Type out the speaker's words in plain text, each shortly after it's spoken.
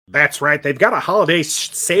That's right. They've got a holiday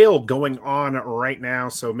sale going on right now,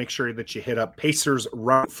 so make sure that you hit up Pacers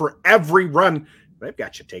Run for every run. They've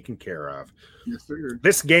got you taken care of. Yes, sir.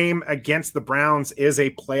 This game against the Browns is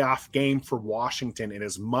a playoff game for Washington. It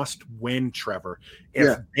is must win, Trevor.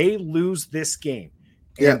 If they lose this game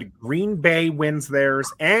and Green Bay wins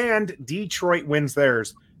theirs and Detroit wins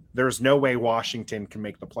theirs, there's no way Washington can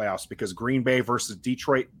make the playoffs because Green Bay versus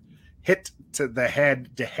Detroit hit to the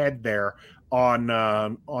head there on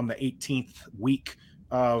the 18th week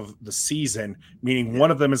of the season, meaning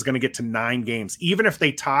one of them is going to get to 9 games. Even if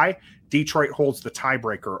they tie, Detroit holds the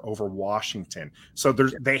tiebreaker over Washington. So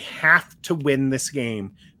they have to win this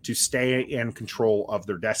game to stay in control of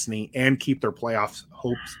their destiny and keep their playoff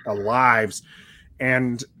hopes alive.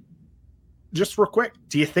 And just real quick,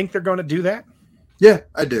 do you think they're going to do that? Yeah,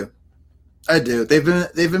 I do. They've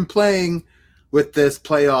been playing with this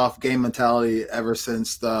playoff game mentality ever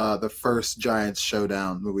since the first Giants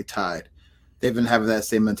showdown where we tied. They've been having that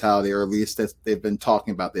same mentality, or at least they've been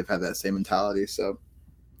talking about they've had that same mentality. So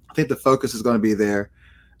I think the focus is going to be there.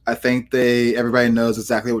 I think everybody knows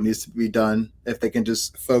exactly what needs to be done. If they can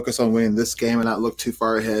just focus on winning this game and not look too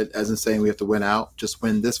far ahead, as in saying we have to win out, just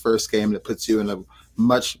win this first game that puts you in a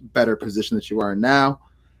much better position that you are now.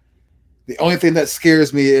 The only thing that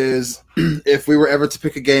scares me is if we were ever to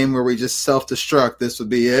pick a game where we just self-destruct, this would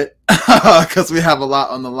be it because we have a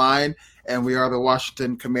lot on the line. And we are the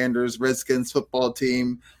Washington Commanders, Redskins football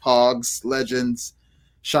team, Hogs, Legends,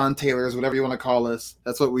 Sean Taylors, whatever you want to call us.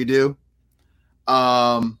 That's what we do.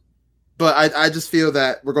 But I just feel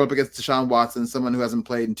that we're going up against Deshaun Watson, someone who hasn't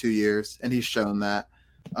played in 2 years, and he's shown that.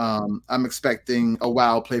 I'm expecting a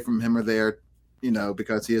wow play from him or there,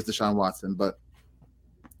 because he is Deshaun Watson. But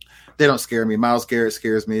they don't scare me. Myles Garrett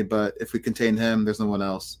scares me, but if we contain him, there's no one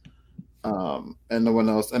else. And no one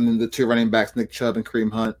else. And then the 2 running backs, Nick Chubb and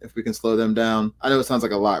Kareem Hunt, if we can slow them down. I know it sounds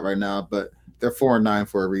like a lot right now, but they're 4-9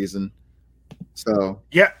 for a reason. So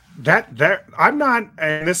yeah, that I'm not,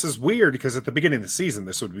 and this is weird because at the beginning of the season,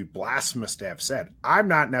 this would be blasphemous to have said. I'm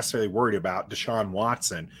not necessarily worried about Deshaun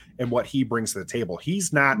Watson and what he brings to the table.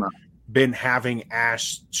 He's not been having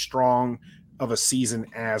as strong of a season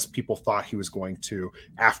as people thought he was going to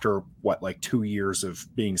after 2 years of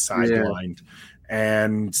being sidelined.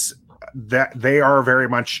 And that they're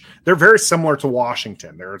very similar to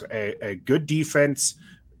Washington. There's a good defense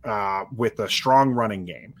with a strong running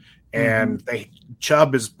game. And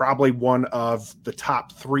Chubb is probably one of the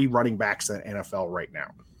top 3 running backs in the NFL right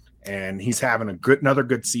now. And he's having another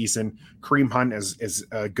good season. Kareem Hunt is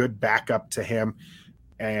a good backup to him.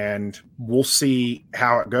 And we'll see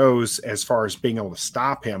how it goes as far as being able to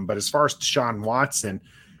stop him. But as far as Deshaun Watson,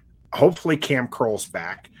 hopefully Cam Curl's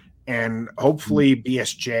back. And hopefully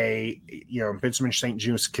BSJ, Benjamin St.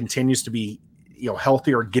 Juste continues to be,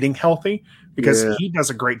 healthy or getting healthy because he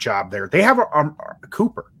does a great job there. They have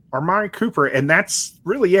Amari Cooper, and that's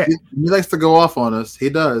really it. He likes to go off on us.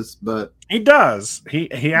 He does, but he does.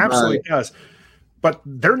 He absolutely does. But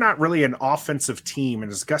they're not really an offensive team.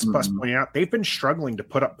 And as Gus Bus pointed out, they've been struggling to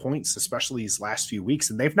put up points, especially these last few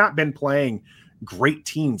weeks. And they've not been playing great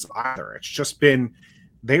teams either. It's just been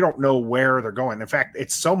they don't know where they're going. In fact,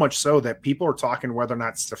 it's so much so that people are talking whether or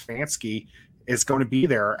not Stefanski is going to be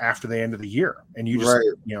there after the end of the year. And you just,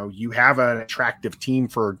 you have an attractive team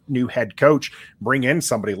for new head coach, bring in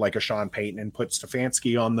somebody like a Sean Payton and put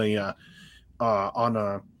Stefanski on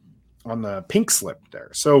the pink slip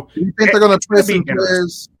there. So you think they're going to play some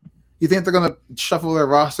players? You think they're going to shuffle their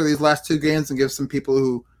roster these last 2 games and give some people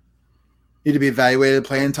who need to be evaluated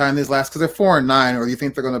playing time these last, because they're 4-9, or do you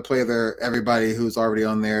think they're going to play everybody who's already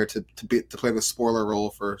on there to play the spoiler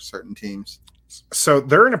role for certain teams? So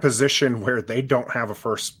they're in a position where they don't have a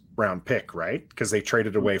first round pick, right? Because they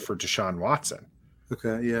traded away for Deshaun Watson.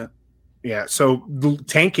 Okay. Yeah. Yeah. So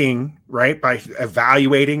tanking, right, by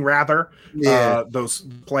evaluating those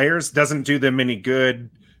players doesn't do them any good,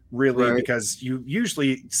 really, because you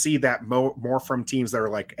usually see that more from teams that are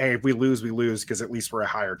like, hey, if we lose, we lose because at least we're a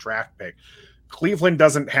higher draft pick. Cleveland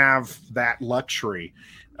doesn't have that luxury.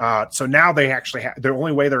 So now they actually the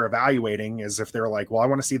only way they're evaluating is if they're like, well, I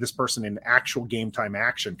want to see this person in actual game time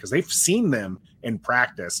action because they've seen them in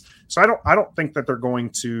practice. So I don't think that they're going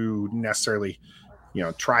to necessarily,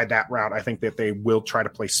 try that route. I think that they will try to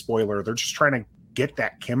play spoiler. They're just trying to get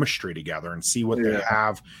that chemistry together and see what they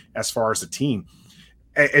have as far as a team.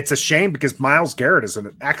 It's a shame because Myles Garrett is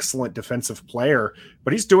an excellent defensive player,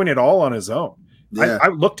 but he's doing it all on his own. Yeah. I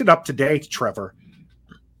looked it up today, Trevor.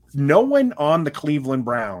 No one on the Cleveland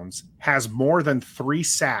Browns has more than 3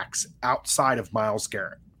 sacks outside of Myles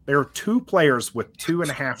Garrett. There are 2 players with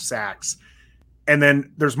 2.5 sacks, and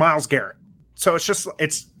then there's Myles Garrett. So it's just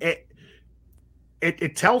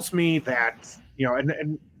it tells me that,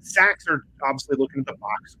 and sacks are obviously looking at the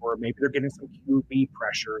box score. Maybe they're getting some QB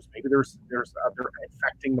pressures. Maybe they're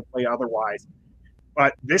affecting the play otherwise.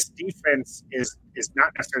 But this defense is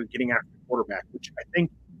not necessarily getting after the quarterback, which I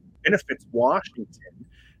think benefits Washington,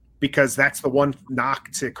 because that's the one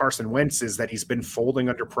knock to Carson Wentz is that he's been folding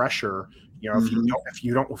under pressure. If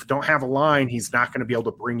you don't have a line, he's not going to be able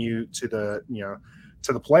to bring you to the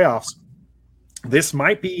playoffs. This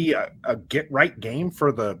might be a get right game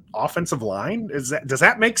for the offensive line. Does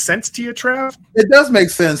that make sense to you, Trev? It does make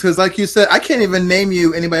sense because, like you said, I can't even name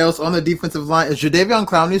you anybody else on the defensive line. Is Jadeveon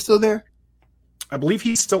Clowney still there? I believe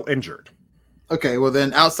he's still injured. Okay, well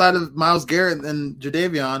then, outside of Myles Garrett and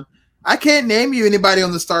Jadeveon, I can't name you anybody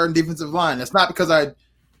on the starting defensive line. It's not because I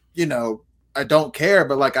don't care,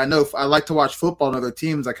 but like I know I like to watch football and other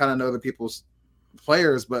teams. I kind of know other people's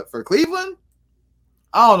players, but for Cleveland,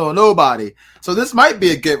 I don't know nobody. So this might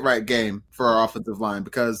be a get right game for our offensive line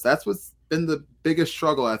because that's what's been the biggest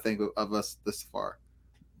struggle I think of us this far.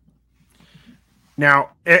 Now,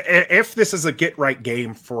 if this is a get right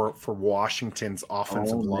game for Washington's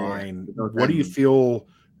offensive line, what do you feel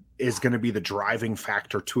is going to be the driving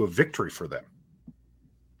factor to a victory for them?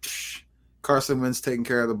 Carson Wentz taking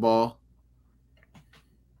care of the ball.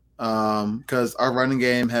 Because our running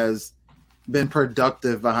game has been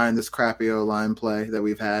productive behind this crappy O-line play that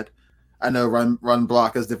we've had. I know run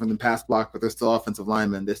block is different than pass block, but they're still offensive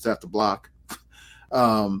linemen. They still have to block.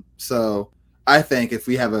 So I think if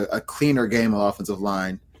we have a cleaner game on offensive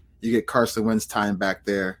line, you get Carson Wentz time back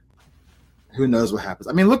there. Who knows what happens?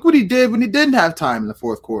 I mean, look what he did when he didn't have time in the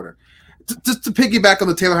fourth quarter. Just to piggyback on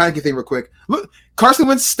the Taylor Heinicke thing real quick. Look, Carson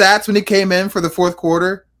Wentz's stats when he came in for the fourth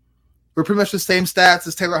quarter were pretty much the same stats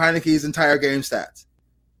as Taylor Heinicke's entire game stats.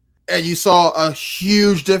 And you saw a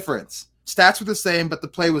huge difference. Stats were the same, but the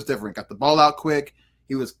play was different. Got the ball out quick.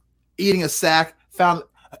 He was eating a sack, found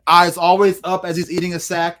eyes always up as he's eating a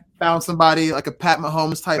sack, found somebody like a Pat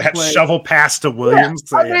Mahomes type that play. Shovel pass to Williams.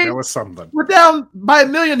 Yeah, I mean, that was something. We're down by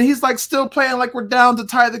 1 million. He's like still playing like we're down to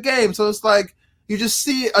tie the game. So it's like you just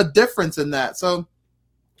see a difference in that. So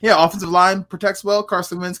yeah, offensive line protects well.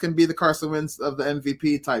 Carson Wentz can be the Carson Wentz of the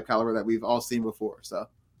MVP type caliber that we've all seen before. So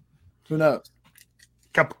who knows?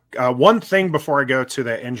 One thing before I go to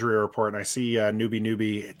the injury report, and I see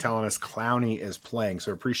newbie telling us Clowney is playing,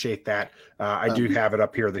 so appreciate that. I do have it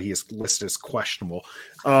up here that he is listed as questionable.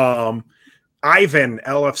 Ivan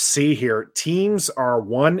LFC here. Teams are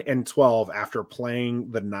 1-12 after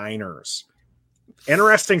playing the Niners.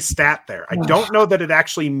 Interesting stat there. I don't know that it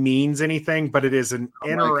actually means anything, but it is an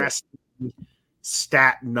interesting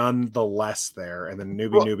stat nonetheless there. And then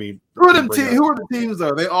newbie. Who are the teams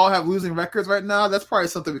though? They all have losing records right now. That's probably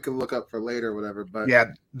something we can look up for later or whatever. But yeah,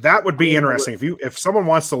 that would be interesting. If someone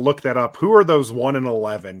wants to look that up, who are those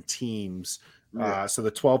 1-11 teams? Yeah. So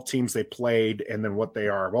the 12 teams they played and then what they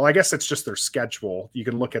are. Well, I guess it's just their schedule. You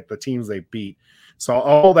can look at the teams they beat. So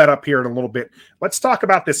I'll hold that up here in a little bit. Let's talk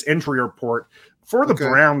about this injury report. For the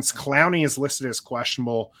Browns, Clowney is listed as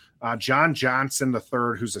questionable. John Johnson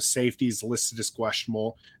III, who's a safety, is listed as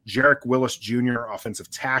questionable. Jarek Willis Jr.,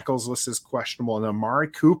 offensive tackles, listed as questionable. And Amari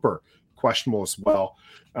Cooper, questionable as well.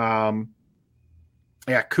 Cooper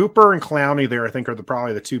and Clowney there, I think, are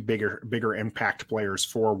probably the two bigger impact players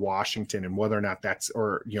for Washington, and whether or not that's,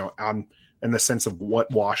 or in the sense of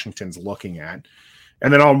what Washington's looking at.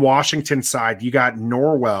 And then on Washington side, you got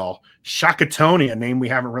Norwell, Shakatoni, a name we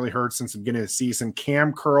haven't really heard since the beginning of the season,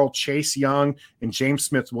 Cam Curl, Chase Young, and James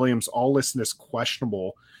Smith-Williams all listed as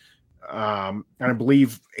questionable. And I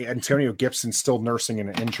believe Antonio Gibson's still nursing an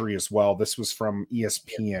injury as well. This was from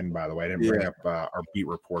ESPN, by the way. I didn't bring up our beat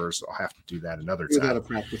reporters, so I'll have to do that another time. We got to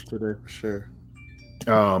practice today for sure.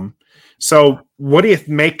 So what do you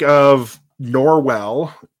make of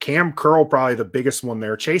Norwell? Cam Curl, probably the biggest one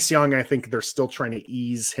there. Chase Young, I think they're still trying to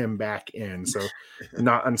ease him back in, so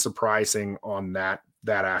not unsurprising on that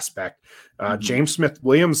aspect. James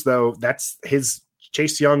Smith-Williams, though, that's his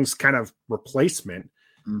Chase Young's kind of replacement.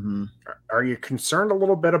 Mm-hmm. Are you concerned a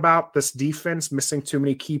little bit about this defense missing too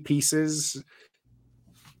many key pieces?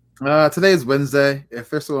 Today is Wednesday. If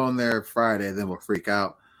they're still on there Friday, then we'll freak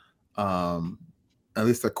out. At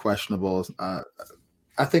least they're questionable.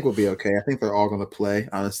 I think we'll be okay. I think they're all going to play,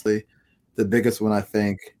 honestly. The biggest one, I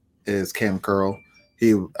think, is Cam Curl.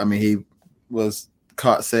 He was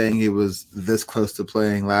caught saying he was this close to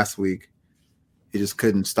playing last week. He just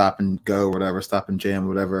couldn't stop and go, whatever, stop and jam,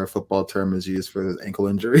 whatever a football term is used for his ankle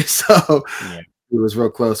injury. So He was real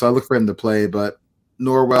close. So I look for him to play, but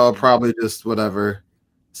Norwell probably just whatever.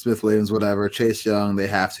 Smith-Williams, whatever. Chase Young, they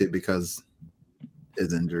have to because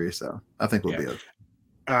his injury. So I think we'll be okay.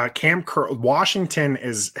 Washington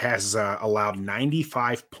has allowed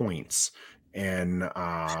 95 points in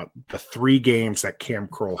the 3 games that Cam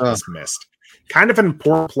Curl has missed. Kind of an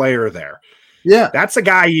important player there. Yeah, that's a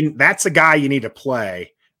guy you need to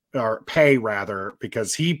play or pay rather,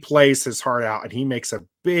 because he plays his heart out and he makes a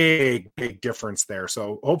big difference there.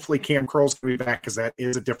 So hopefully Cam Curl's going to be back, because that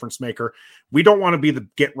is a difference maker. We don't want to be the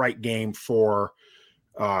get right game for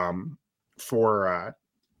Deshaun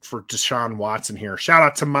Watson here. Shout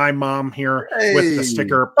out to my mom here with the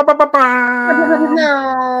sticker.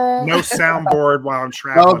 No soundboard while I'm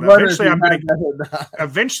traveling.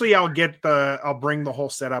 Eventually I'll bring the whole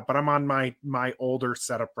setup, but I'm on my older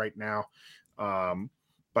setup right now.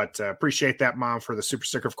 But appreciate that, Mom, for the super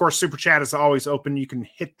sticker. Of course, Super Chat is always open. You can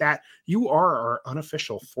hit that. You are our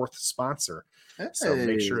unofficial 4th sponsor. Hey. So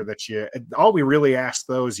make sure that all we really ask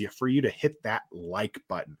though is for you to hit that like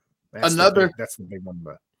button. That's the big one.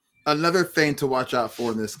 But another thing to watch out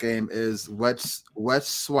for in this game is Wes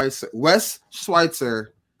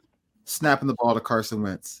Schweitzer snapping the ball to Carson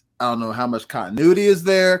Wentz. I don't know how much continuity is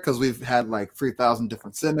there, because we've had like 3,000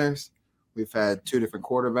 different centers. We've had 2 different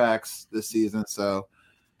quarterbacks this season. So,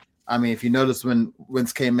 I mean, if you notice when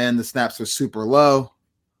Wentz came in, the snaps were super low.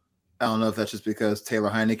 I don't know if that's just because Taylor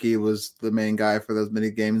Heineke was the main guy for those many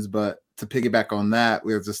games, but to piggyback on that,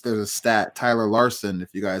 there's a stat. Tyler Larson, if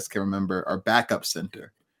you guys can remember, our backup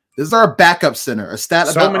center. This is our backup center. A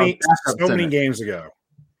stat about many games ago.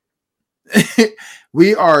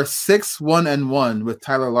 We are 6-1-1 with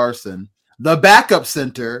Tyler Larson. The backup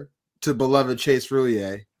center to beloved Chase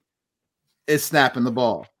Roullier is snapping the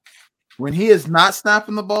ball. When he is not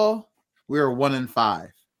snapping the ball, we are 1-5.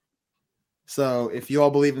 So if you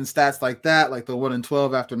all believe in stats like that, like the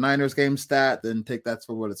 1-12 after Niners game stat, then take that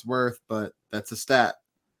for what it's worth. But that's a stat,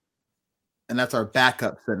 and that's our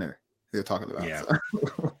backup center you're talking about. Yeah,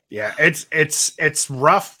 so. Yeah, it's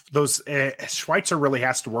rough. Those Schweitzer really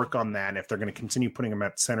has to work on that if they're going to continue putting him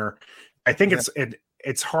at center. I think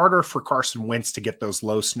it's harder for Carson Wentz to get those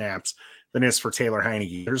low snaps than it is for Taylor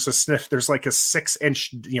Heineke. There's like a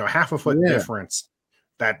 6-inch, half a foot difference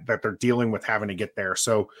that they're dealing with having to get there.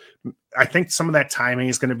 So I think some of that timing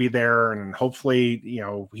is going to be there, and hopefully,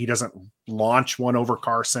 he doesn't launch one over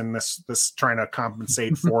Carson. This trying to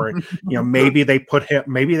compensate for it. Maybe they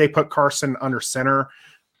put Carson under center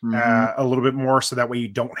a little bit more, so that way you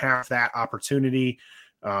don't have that opportunity,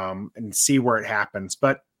 and see where it happens.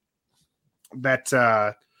 But that,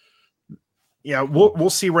 we'll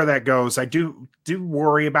see where that goes. I do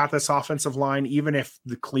worry about this offensive line, even if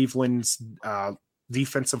the Cleveland's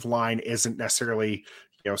defensive line isn't necessarily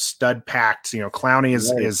stud packed. Clowney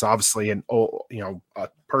is obviously an old, a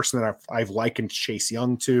person that I've likened Chase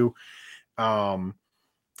Young to, and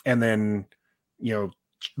then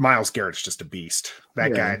Myles Garrett's just a beast.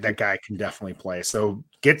 That guy can definitely play. So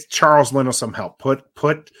get Charles Leno some help. Put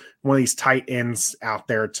one of these tight ends out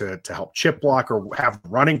there to help chip block, or have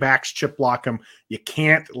running backs chip block him. You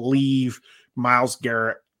can't leave Myles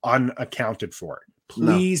Garrett unaccounted for.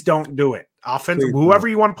 Please don't do it. Whoever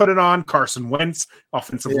you want to put it on, Carson Wentz,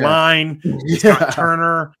 offensive line, Scott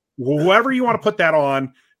Turner, whoever you want to put that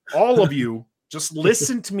on, all of you, just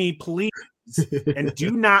listen to me, please, and do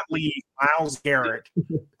not leave Myles Garrett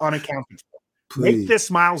unaccounted for. Please. Make this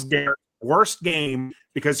Myles Garrett worst game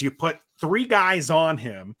because you put 3 guys on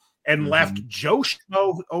him and left Joe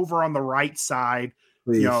Schmo over on the right side,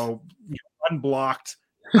 unblocked.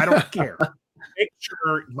 I don't care. Make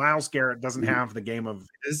sure Myles Garrett doesn't have the game of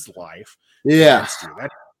his life. Yeah, that's the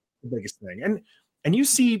biggest thing. And you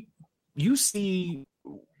see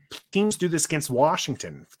teams do this against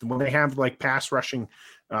Washington when they have like pass rushing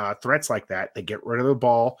threats like that. They get rid of the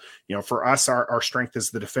ball. For us, our strength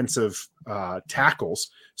is the defensive tackles.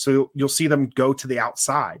 So you'll see them go to the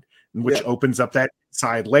outside, which opens up that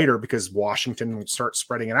side later, because Washington will start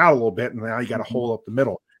spreading it out a little bit, and now you got a hole up the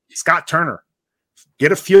middle. Scott Turner,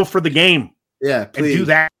 get a feel for the game. Yeah, please. And do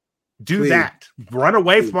that. That. Run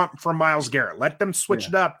away from Myles Garrett. Let them switch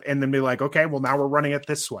it up, and then be like, okay, well, now we're running it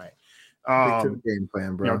this way. Game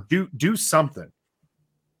plan, bro. Do something.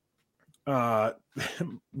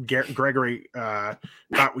 Gregory I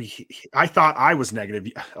thought I was negative.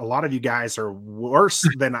 A lot of you guys are worse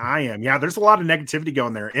than I am. Yeah, there's a lot of negativity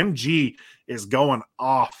going there. MG is going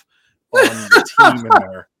off on the team in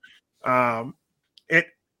there.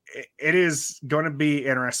 It is going to be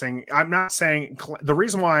interesting. I'm not saying the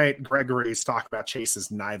reason why Gregory's talked about Chase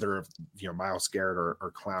is neither of Myles Garrett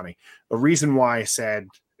or Clowney. The reason why I said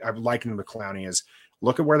I liken him to Clowney is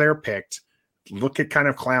look at where they were picked. Look at kind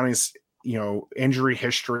of Clowney's injury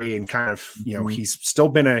history, and kind of he's still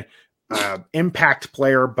been a impact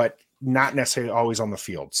player, but not necessarily always on the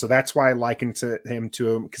field. So that's why I liken him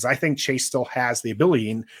to him, because I think Chase still has the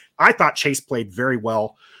ability. And I thought Chase played very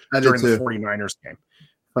well during the 49ers game.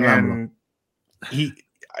 Phenomenal. And he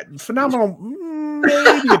phenomenal,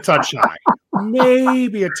 maybe a touch high.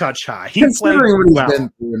 Maybe a touch high. He played well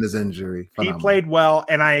in his injury. Phenomenal. He played well,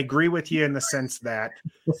 and I agree with you in the sense that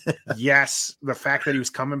yes, the fact that he was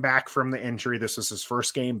coming back from the injury, this was his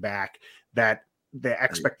first game back, that the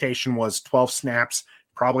expectation was 12 snaps,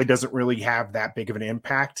 probably doesn't really have that big of an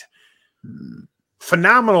impact.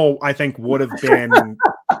 Phenomenal, I think, would have been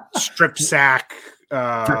strip sack,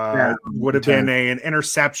 would have been an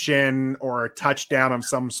interception or a touchdown of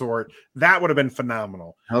some sort. That would have been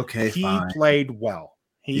phenomenal. Okay, he played well.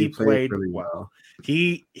 He played really well.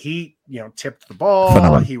 He tipped the ball.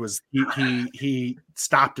 Phenomenal. He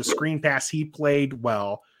stopped a screen pass. He played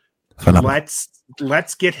well. Phenomenal.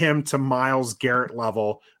 Let's get him to Myles Garrett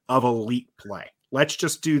level of elite play. Let's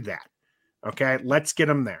just do that. Okay, let's get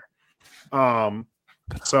him there.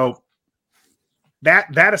 So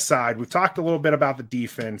that aside, we've talked a little bit about the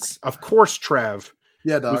defense. Of course, Trev.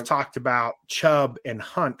 Yeah, dog. We've talked about Chubb and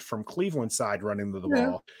Hunt from Cleveland side running the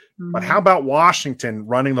ball. Mm-hmm. But how about Washington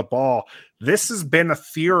running the ball? This has been a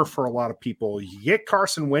fear for a lot of people. You get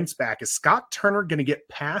Carson Wentz back. Is Scott Turner going to get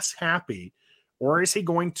pass happy, or is he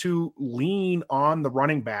going to lean on the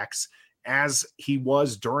running backs as he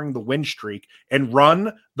was during the win streak and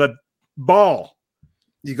run the ball?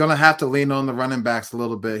 You're going to have to lean on the running backs a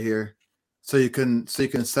little bit here. So you can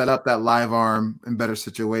set up that live arm in better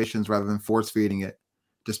situations rather than force feeding it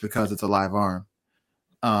just because it's a live arm.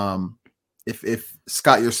 If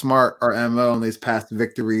Scott, you're smart, our MO in these past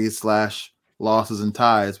victories / losses and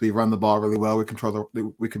ties, we run the ball really well. We control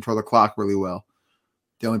the clock really well.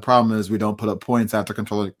 The only problem is we don't put up points after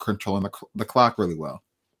controlling the clock really well.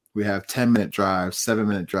 We have 10-minute drives,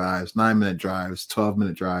 7-minute drives, 9-minute drives,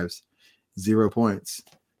 12-minute drives, 0 points.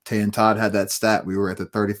 Tay and Todd had that stat. We were at the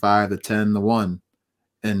 35, the 10, the 1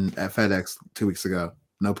 at FedEx 2 weeks ago.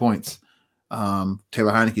 No points.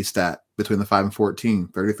 Taylor Heineke's stat between the 5 and 14,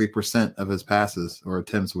 33% of his passes or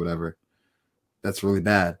attempts or whatever. That's really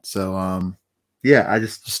bad. So, I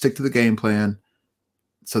just stick to the game plan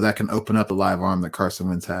so that can open up the live arm that Carson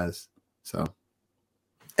Wentz has. So, and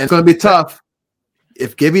it's going to be tough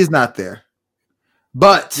if Gibby's not there.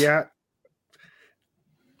 But yeah,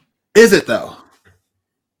 is it though?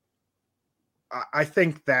 I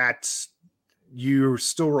think that you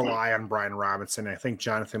still rely on Brian Robinson. I think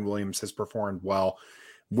Jonathan Williams has performed well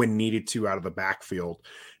when needed to out of the backfield.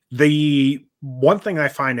 The one thing I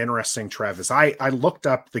find interesting, Trev, is I looked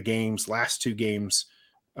up the last 2 games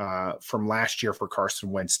from last year for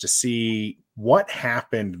Carson Wentz to see what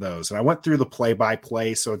happened those. And I went through the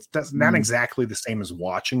play-by-play, so it's not exactly the same as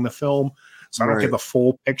watching the film. So I don't get the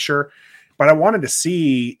full picture. But I wanted to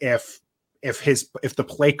see if the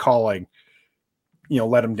play calling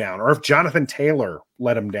let him down, or if Jonathan Taylor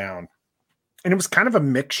let him down. And it was kind of a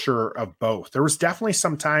mixture of both. There was definitely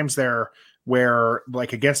some times there where,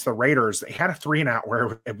 like against the Raiders, they had a 3-and-out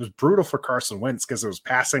where it was brutal for Carson Wentz because it was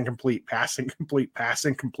passing complete. And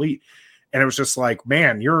it was just like,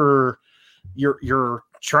 man, you're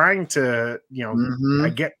trying to,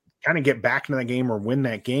 get back into the game or win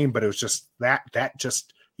that game. But it was just that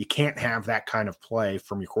you can't have that kind of play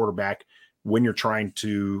from your quarterback when you're trying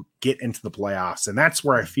to get into the playoffs. And that's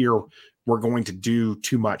where I fear we're going to do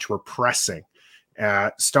too much. We're pressing.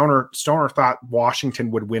 Stoner thought Washington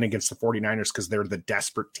would win against the 49ers because they're the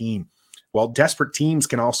desperate team. Well, desperate teams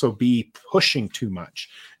can also be pushing too much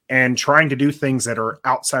and trying to do things that are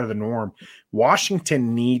outside of the norm.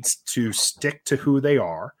 Washington needs to stick to who they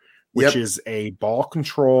are, which is a ball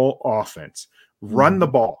control offense. Run the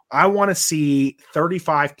ball. I want to see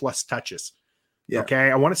 35 plus touches. Yeah. Okay.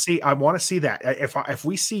 I want to see that. If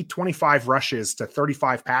we see 25 rushes to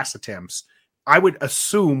 35 pass attempts, I would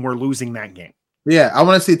assume we're losing that game. Yeah. I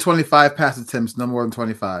want to see 25 pass attempts, no more than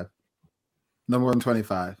 25. No more than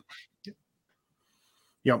 25.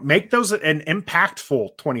 Make those an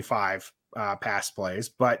impactful 25 pass plays,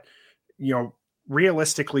 but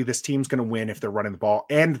realistically, this team's going to win if they're running the ball,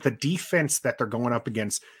 and the defense that they're going up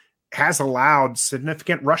against has allowed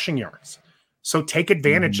significant rushing yards. So take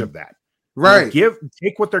advantage of that. Right.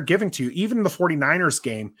 Take what they're giving to you. Even the 49ers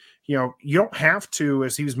game, you don't have to,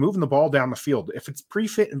 as he was moving the ball down the field, if it's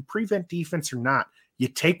prevent defense or not, you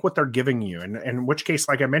take what they're giving you. And in which case,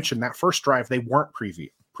 like I mentioned, that first drive, they weren't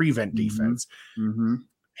prevent defense. Mm-hmm.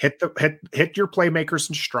 Hit your playmakers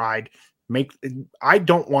in stride. I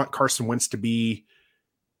don't want Carson Wentz to be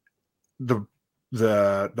the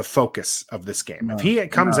focus of this game. If he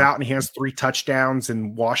comes out and he has 3 touchdowns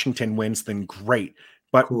and Washington wins, then great.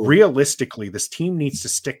 But realistically, this team needs to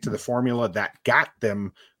stick to the formula that got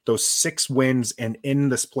them those 6 wins and in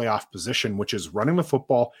this playoff position, which is running the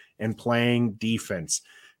football and playing defense.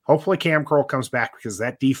 Hopefully Cam Curl comes back, because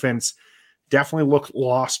that defense definitely looked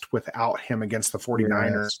lost without him against the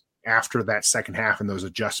 49ers after that second half and those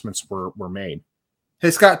adjustments were made.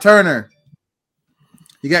 Hey, Scott Turner,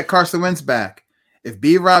 you got Carson Wentz back. If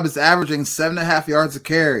B-Rob is averaging 7.5 yards a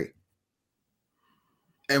carry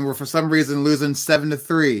and we're for some reason losing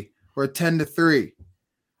 7-3 or 10-3,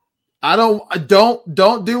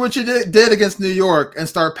 don't do what you did against New York and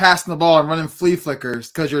start passing the ball and running flea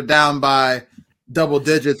flickers because you're down by double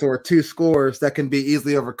digits or 2 scores that can be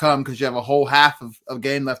easily overcome because you have a whole half of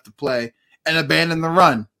game left to play, and abandon the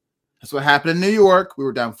run. That's what happened in New York. We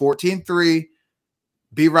were down 14-3.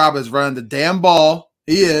 B-Rob is running the damn ball.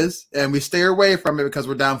 He is, and we stay away from it because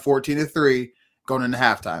we're down 14-3 going into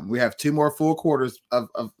halftime. We have 2 more full quarters of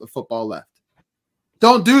football left.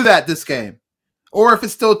 Don't do that this game. Or if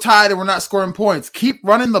it's still tied and we're not scoring points, keep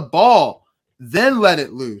running the ball. Then let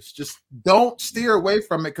it loose. Just don't steer away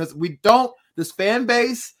from it, because we don't. This fan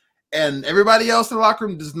base and everybody else in the locker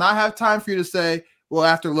room does not have time for you to say, well,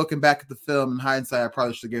 after looking back at the film in hindsight, I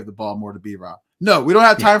probably should have gave the ball more to B-Rob. No, we don't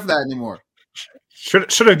have time for that anymore.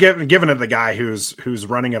 Should have given it to the guy who's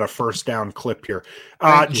running at a first down clip here.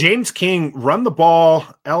 James King, run the ball,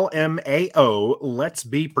 LMAO. Let's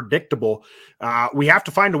be predictable. We have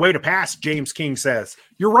to find a way to pass, James King says.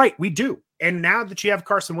 You're right, we do. And now that you have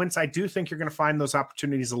Carson Wentz, I do think you're going to find those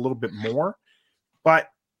opportunities a little bit more. But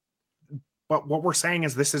what we're saying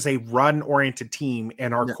is this is a run-oriented team,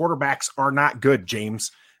 and our quarterbacks are not good,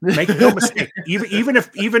 James. Make no mistake. Even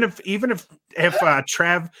if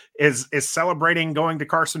Trev is celebrating going to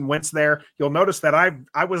Carson Wentz there, you'll notice that I'm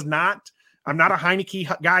not a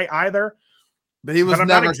Heineke guy either. But he was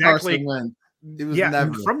never exactly Carson Wentz.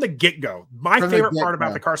 Never. From the get-go. My favorite part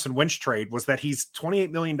about the Carson Wentz trade was that he's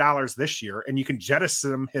 $28 million this year, and you can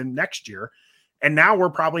jettison him next year. And now we're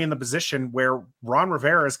probably in the position where Ron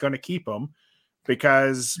Rivera is going to keep him,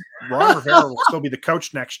 because Ron Rivera will still be the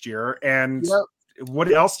coach next year. And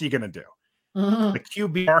what else are you going to do? The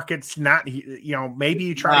QB market's not, maybe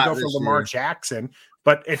you try to go for Lamar Jackson,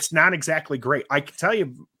 but it's not exactly great. I can tell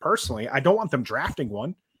you personally, I don't want them drafting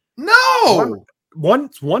one. No.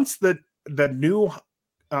 Once the new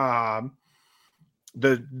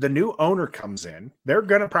the new owner comes in, they're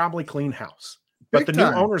going to probably clean house. But the new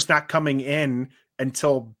owner's not coming in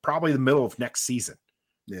until probably the middle of next season.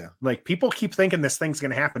 Yeah. Like, people keep thinking this thing's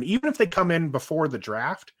going to happen. Even if they come in before the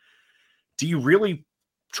draft, do you really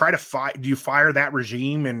try to do you fire that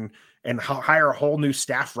regime and hire a whole new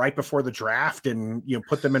staff right before the draft and,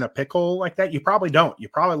 put them in a pickle like that? You probably don't. You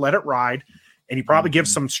probably let it ride, and you probably give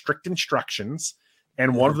some strict instructions.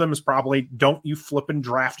 And one of them is probably, don't you flip and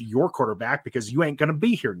draft your quarterback, because you ain't going to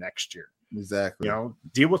be here next year. Exactly.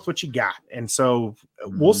 Deal with what you got. And so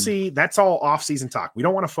we'll see. That's all off-season talk. We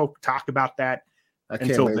don't want to talk about that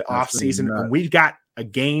until the off-season. And we've got a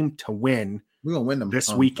game to win. We're going to win them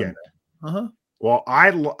this weekend. Uh-huh. Well,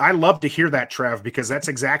 I love to hear that, Trev, because that's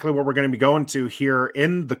exactly what we're going to be going to here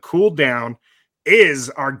in the cool down is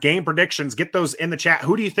our game predictions. Get those in the chat.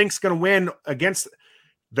 Who do you think is going to win against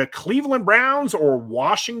the Cleveland Browns or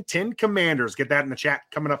Washington Commanders? Get that in the chat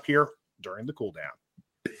coming up here during the cool down.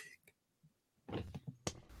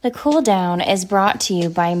 The Cool Down is brought to you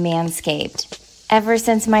by Manscaped. Ever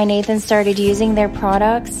since my Nathan started using their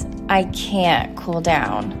products, I can't cool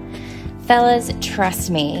down. Fellas, trust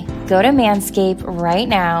me. Go to Manscaped right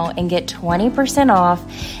now and get 20% off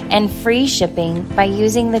and free shipping by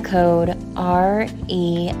using the code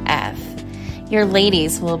REF. Your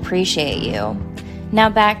ladies will appreciate you. Now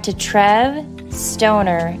back to Trev,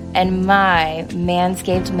 Stoner, and my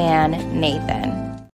Manscaped man, Nathan.